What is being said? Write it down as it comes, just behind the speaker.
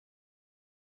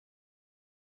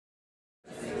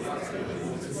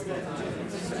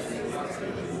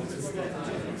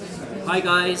Hi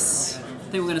guys, I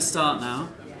think we're going to start now.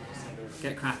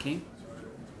 Get cracking.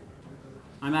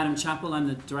 I'm Adam Chappell, I'm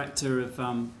the Director of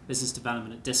Business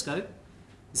Development at Disco.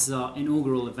 This is our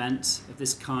inaugural event of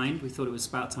this kind. We thought it was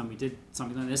about time we did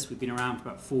something like this. We've been around for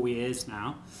about 4 years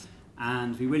now,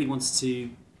 and we really wanted to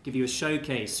give you a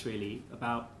showcase really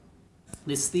about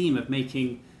this theme of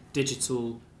making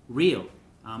digital real.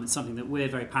 It's something that we're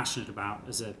very passionate about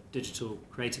as a digital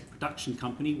creative production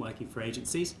company working for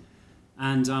agencies.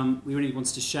 And we really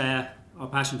wanted to share our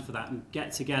passion for that and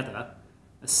get together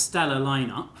a stellar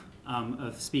lineup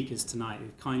of speakers tonight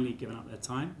who've kindly given up their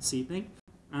time this evening.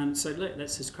 And so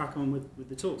let's just crack on with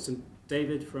the talks. And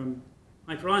David from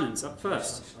Hyper Islands up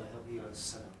first. Shall I help you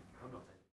set up?